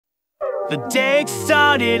The day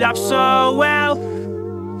started off so well.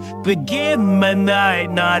 Begin my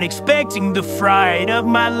night, not expecting the fright of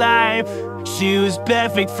my life. She was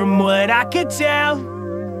perfect from what I could tell.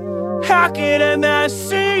 How could I not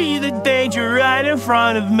see the danger right in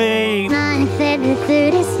front of me? My favorite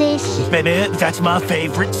food is fish. Baby, that's my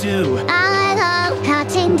favorite too. I love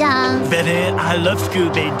cotton dogs. Baby, I love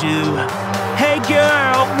Scooby-Doo. Hey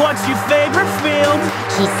girl, what's your favorite film?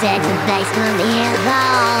 She said the basement is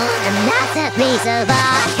all a masterpiece of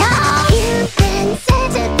art. You've been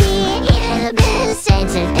sent to be, you've been sent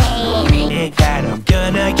to be. Think that I'm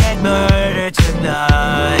gonna get murdered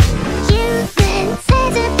tonight. You've been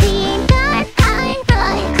sent to be, got kind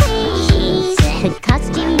of clean. She said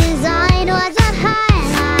costume design was a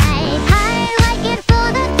highlight. Highlight it for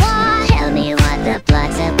the plot. Tell me what the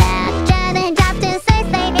plot's about. German doctors say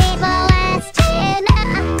they evil as tin.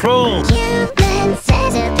 Cruel. You've been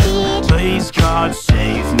sent to be. Please God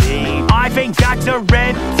save me. I think that's a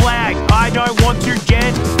red flag. I don't want to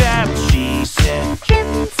get stabbed, she said.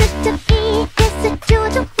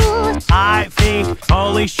 I think,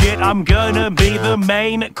 holy shit, I'm gonna be the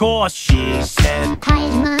main course, she said.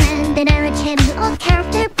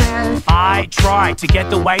 I tried to get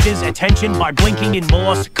the waiter's attention by blinking in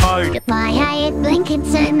Morse code. Why are you blinking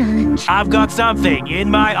so much? I've got something in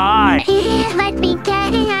my eye. Let me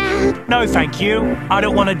get it out. No thank you, I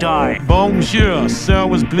don't want to die. Bonjour, sir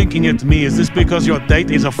was blinking at me. Is this because your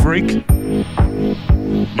date is a freak?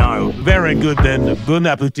 No. Very good then. Bon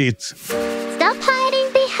appetit. Stop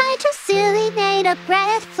hiding behind your silly made-up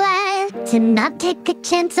red flag. To not take a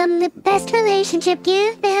chance on the best relationship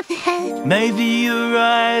you've ever had. Maybe you're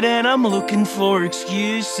right and I'm looking for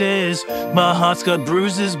excuses. My heart's got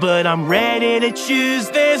bruises but I'm ready to choose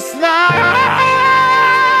this life.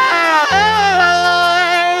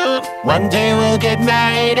 One day we'll get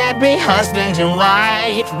married and be husband and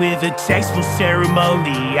wife, with a tasteful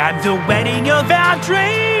ceremony at the wedding of our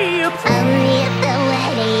dreams. Only at the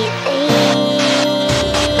wedding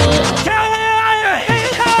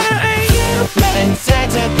And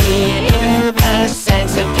centipede, a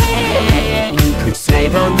centipede. You could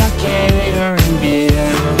save on the carrier and beer.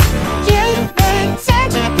 You've been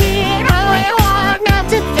centipede, I want not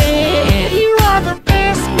to be. You are the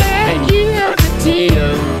best man, you are the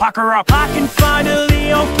deal. Lock her up, I can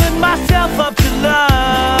finally open myself up to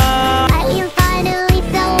love. I can finally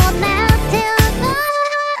fill a mouth to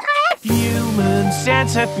love. Human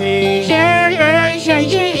centipede. Yeah, yeah, yeah,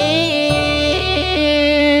 yeah.